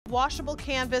washable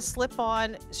canvas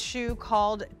slip-on shoe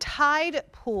called Tide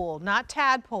Pool, not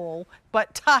tadpole,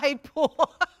 but Tide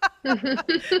Pool.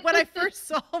 When I first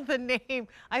saw the name,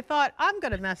 I thought, I'm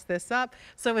going to mess this up.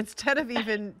 So instead of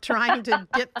even trying to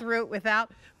get through it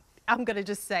without, I'm going to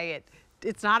just say it.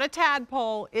 It's not a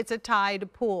tadpole, it's a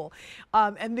Tide Pool.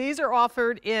 And these are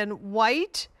offered in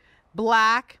white,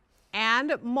 black,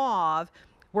 and mauve.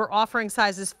 We're offering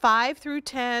sizes 5 through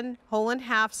 10, whole and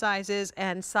half sizes,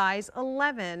 and size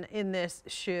 11 in this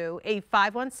shoe, a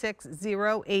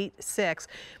 516086.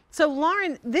 So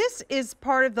Lauren, this is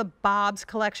part of the BOBS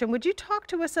collection. Would you talk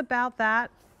to us about that?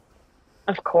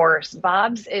 Of course.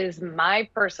 BOBS is my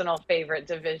personal favorite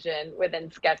division within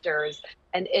Skechers,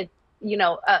 and it's, you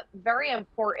know, a very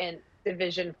important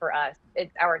division for us.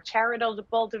 It's our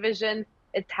charitable division.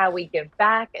 It's how we give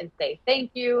back and say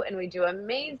thank you, and we do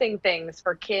amazing things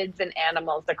for kids and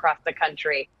animals across the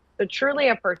country. So truly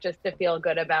a purchase to feel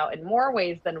good about in more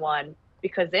ways than one,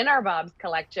 because in our BOBS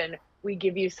collection, we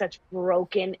give you such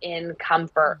broken in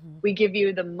comfort. We give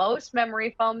you the most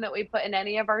memory foam that we put in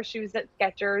any of our shoes at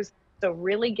Skechers. So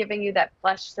really giving you that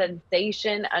plush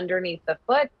sensation underneath the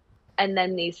foot. And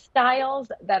then these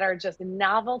styles that are just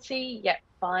novelty yet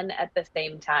fun at the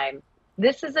same time.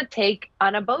 This is a take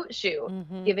on a boat shoe,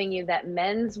 giving you that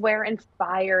menswear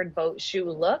inspired boat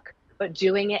shoe look, but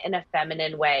doing it in a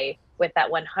feminine way with that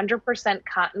 100%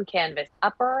 cotton canvas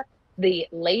upper, the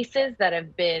laces that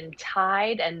have been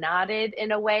tied and knotted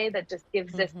in a way that just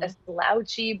gives this a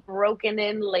slouchy, broken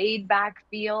in, laid back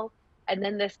feel. And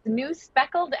then this new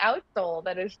speckled outsole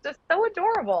that is just so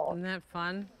adorable. Isn't that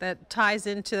fun? That ties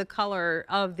into the color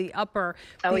of the upper.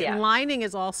 Oh, the yeah. lining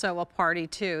is also a party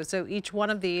too. So each one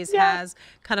of these has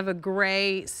kind of a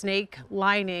gray snake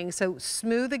lining. So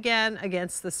smooth again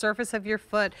against the surface of your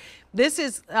foot. This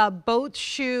is a boat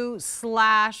shoe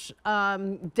slash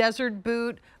desert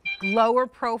boot, lower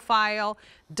profile,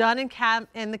 done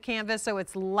in the canvas, so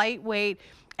it's lightweight.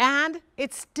 And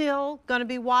it's still going to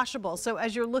be washable. So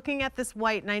as you're looking at this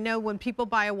white, and I know when people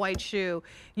buy a white shoe,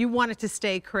 you want it to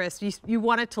stay crisp. You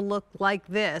want it to look like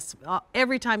this.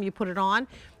 Every time you put it on,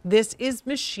 this is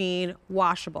machine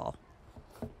washable.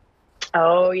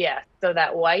 Oh, yes. So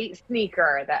that white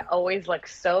sneaker that always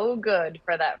looks so good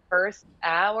for that first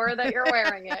hour that you're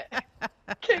wearing it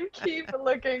can keep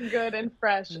looking good and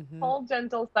fresh. Whole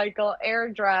gentle cycle, air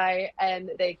dry, and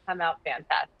they come out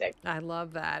fantastic. I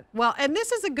love that. Well, and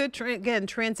this is a good, again,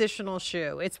 transitional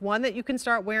shoe. It's one that you can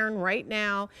start wearing right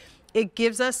now. It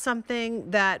gives us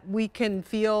something that we can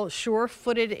feel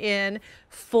sure-footed in,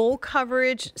 full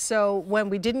coverage. So when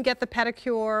we didn't get the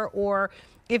pedicure, or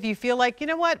if you feel like, you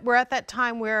know what, we're at that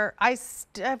time where I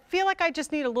feel like I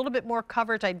just need a little bit more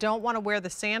coverage. I don't want to wear the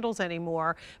sandals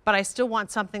anymore, but I still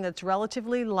want something that's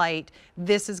relatively light.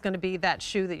 This is going to be that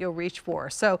shoe that you'll reach for.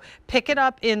 So pick it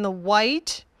up in the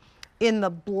white, in the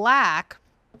black,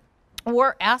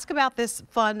 or ask about this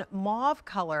fun mauve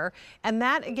color. And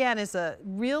that, again, is a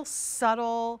real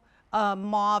subtle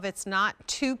mauve. It's not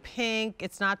too pink.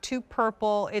 It's not too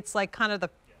purple. It's like kind of the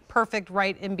perfect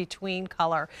right in between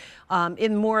color,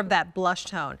 in more of that blush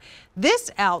tone. This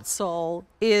outsole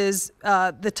is,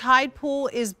 the Tide Pool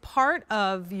is part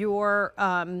of your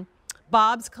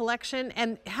BOBS collection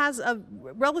and has a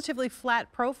relatively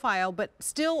flat profile, but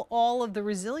still all of the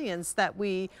resilience that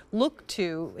we look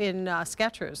to in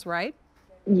Skechers, right?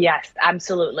 Yes,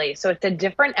 absolutely. So it's a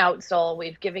different outsole.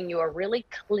 We've given you a really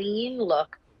clean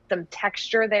look, some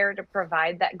texture there to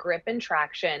provide that grip and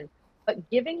traction,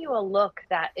 but giving you a look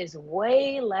that is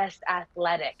way less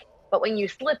athletic. But when you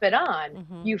slip it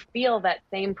on, you feel that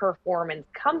same performance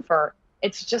comfort.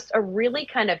 It's just a really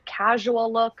kind of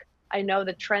casual look. I know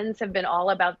the trends have been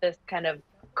all about this kind of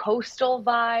coastal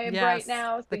vibe right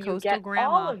now. So you get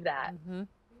all of that.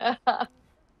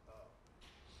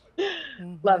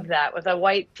 Love that. With a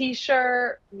white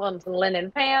t-shirt, some linen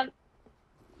pants,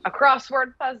 a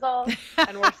crossword puzzle,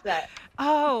 and we're set.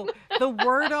 Oh, the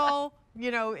Wordle. You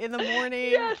know, in the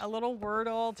morning, a little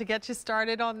Wordle to get you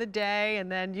started on the day, and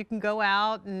then you can go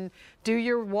out and do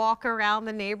your walk around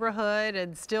the neighborhood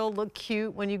and still look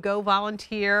cute when you go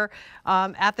volunteer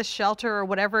at the shelter or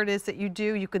whatever it is that you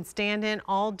do. You can stand in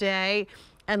all day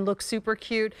and look super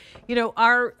cute. You know,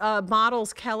 our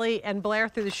models, Kelly and Blair,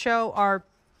 through the show are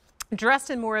dressed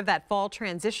in more of that fall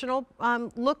transitional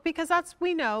look, because that's,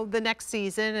 we know, the next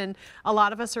season, and a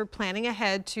lot of us are planning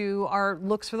ahead to our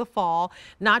looks for the fall.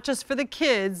 Not just for the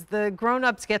kids, the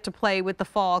grown-ups get to play with the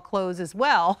fall clothes as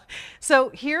well. So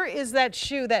here is that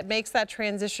shoe that makes that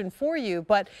transition for you.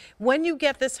 But when you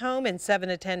get this home in 7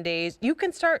 to 10 days, you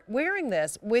can start wearing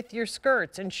this with your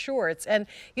skirts and shorts. And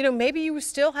you know, maybe you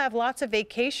still have lots of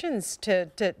vacations to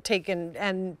take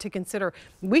and to consider.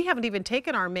 We haven't even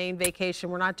taken our main vacation.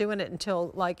 We're not doing it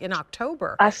until like in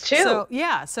October. Us too. So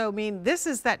yeah, so I mean, this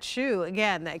is that shoe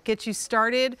again that gets you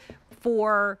started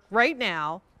for right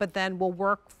now, but then will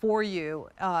work for you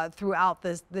throughout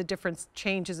the different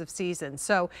changes of season.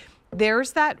 So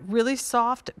there's that really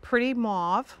soft, pretty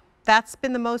mauve. That's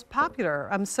been the most popular.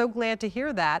 I'm so glad to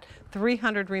hear that.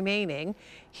 300 remaining.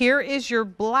 Here is your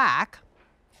black.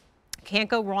 Can't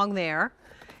go wrong there.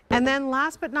 And then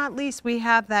last but not least, we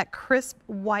have that crisp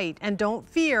white. And don't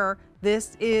fear,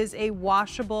 this is a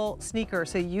washable sneaker,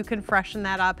 so you can freshen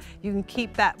that up. You can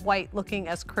keep that white looking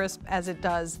as crisp as it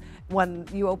does when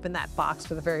you open that box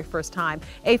for the very first time.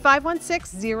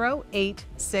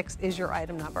 A516086 is your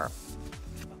item number.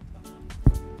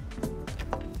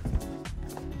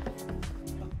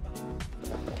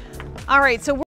 All right, so